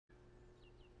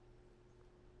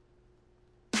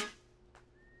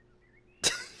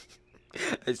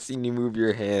I seen you move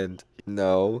your hand.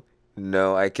 No,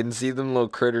 no, I can see them little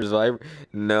critters vibrate.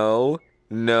 No,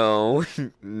 no,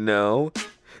 no.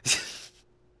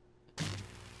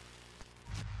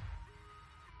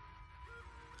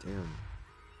 Damn,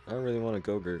 I don't really want to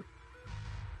go, Gert.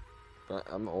 But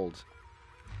I'm old.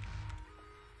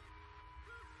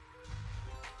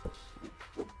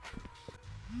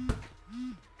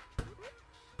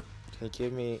 Can you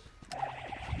give me...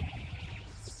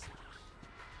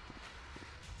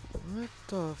 What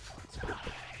the f...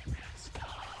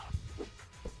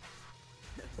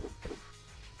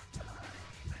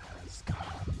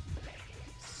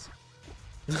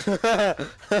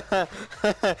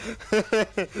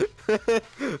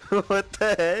 What the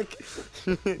heck?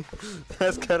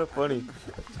 That's kind of funny.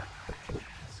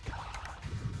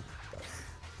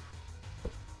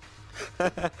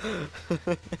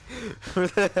 Where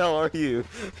the hell are you?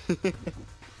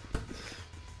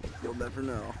 You'll never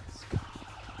know.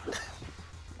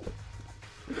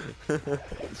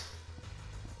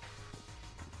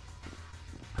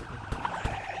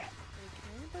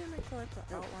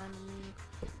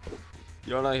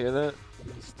 Y'all not hear that?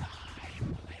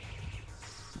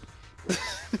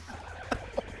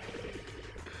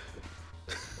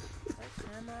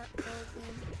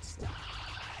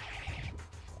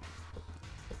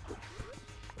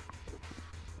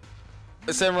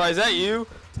 Samurai, is that you?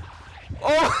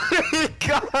 Oh my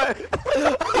god!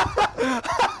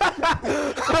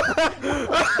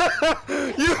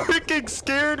 You freaking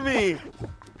scared me!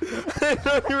 I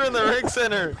thought you were in the rec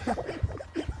center!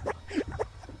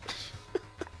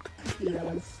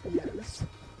 Yes, yes.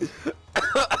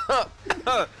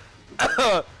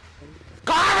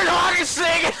 Carmen Hawkins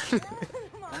singing! Oh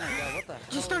my god, what the hell?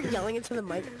 Just start yelling into the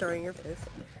mic during your piss.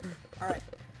 Alright.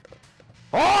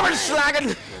 Oh, we're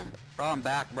slacking! Bro, I'm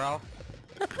back, bro.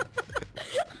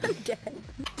 I'm dead.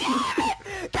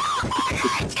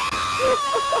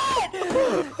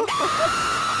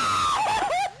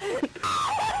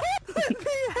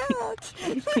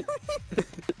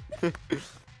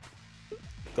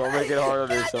 Don't make it hard on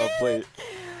yourself, please.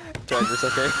 Tigers,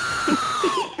 okay?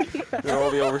 You'll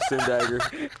all be over soon, Dagger.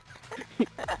 You're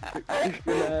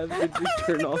gonna have to just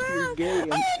turn off your game.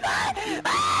 You're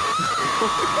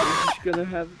just gonna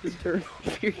have to turn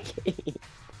off your game.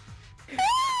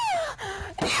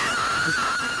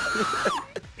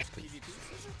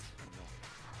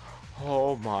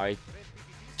 Oh my...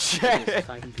 It's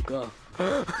time to go.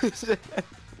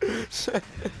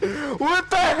 What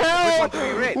the hell?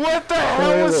 What the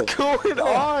hell is going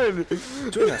on?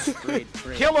 Join us.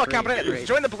 Hello, comrade.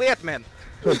 Join the blade, man.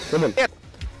 Come on.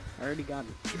 I already got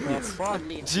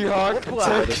it. Jihad,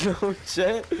 techno,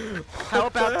 jet. How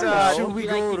about, Should we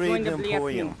go raid the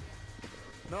Empoleon?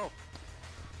 No.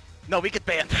 No, we get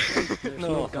banned. There's No,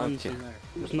 no guns in there.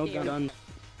 There's no guns.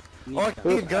 Oh, I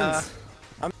need guns.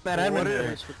 I'm at admin here.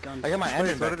 Place with guns. I got my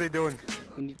admin. What are they doing?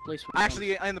 We need a place with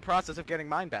Actually, I'm in the process of getting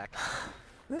mine back.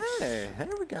 Hey, there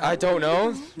we go. I don't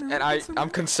know, and I'm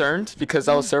concerned because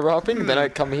I was server hopping, then I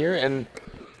come here and...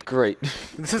 Great.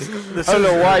 This I don't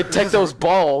know why Techno's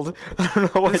bald. I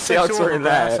don't know why Seout's wearing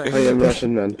that. I am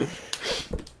Russian man.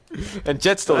 And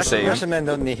Jet's still the same. Russian men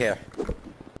don't need hair.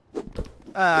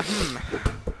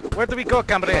 Where do we go,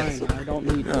 comrades? Fine, I don't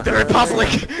need The Republic!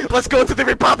 Let's go to the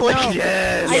Republic!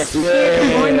 Yes! I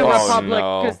can't join the Oh, Republic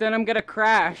no. because then I'm gonna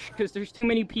crash because there's too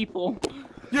many people.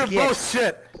 You're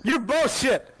bullshit! You're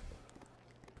bullshit!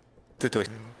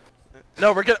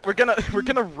 No, we're gonna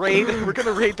raid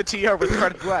the TR with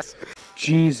Credit West.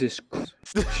 Jesus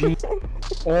Christ.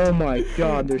 Oh my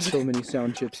god, there's so many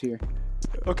sound chips here.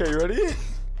 Okay, you ready?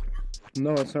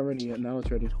 No, it's not ready yet. Now it's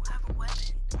ready.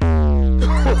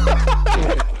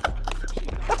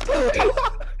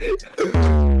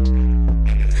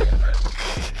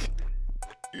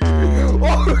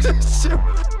 Oh, shit!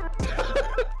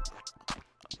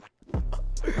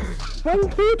 1,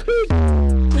 2, 3.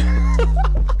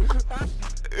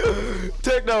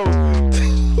 Techno!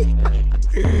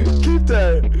 Keep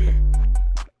that!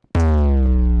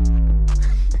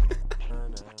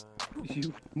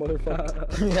 You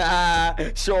motherfucker. Yeah,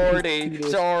 shorty,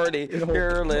 shorty,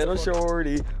 you're a little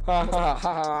shorty. Ha ha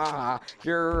ha ha,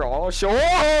 you're all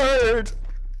short!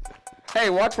 Hey,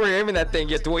 watch where you're aiming that thing,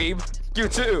 you dweeb. You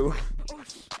too.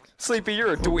 Sleepy,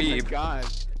 you're a dweeb. God.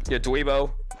 You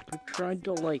dweebo. You tried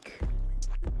to, like,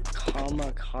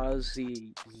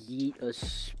 kamikaze yeet a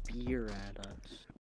spear at us.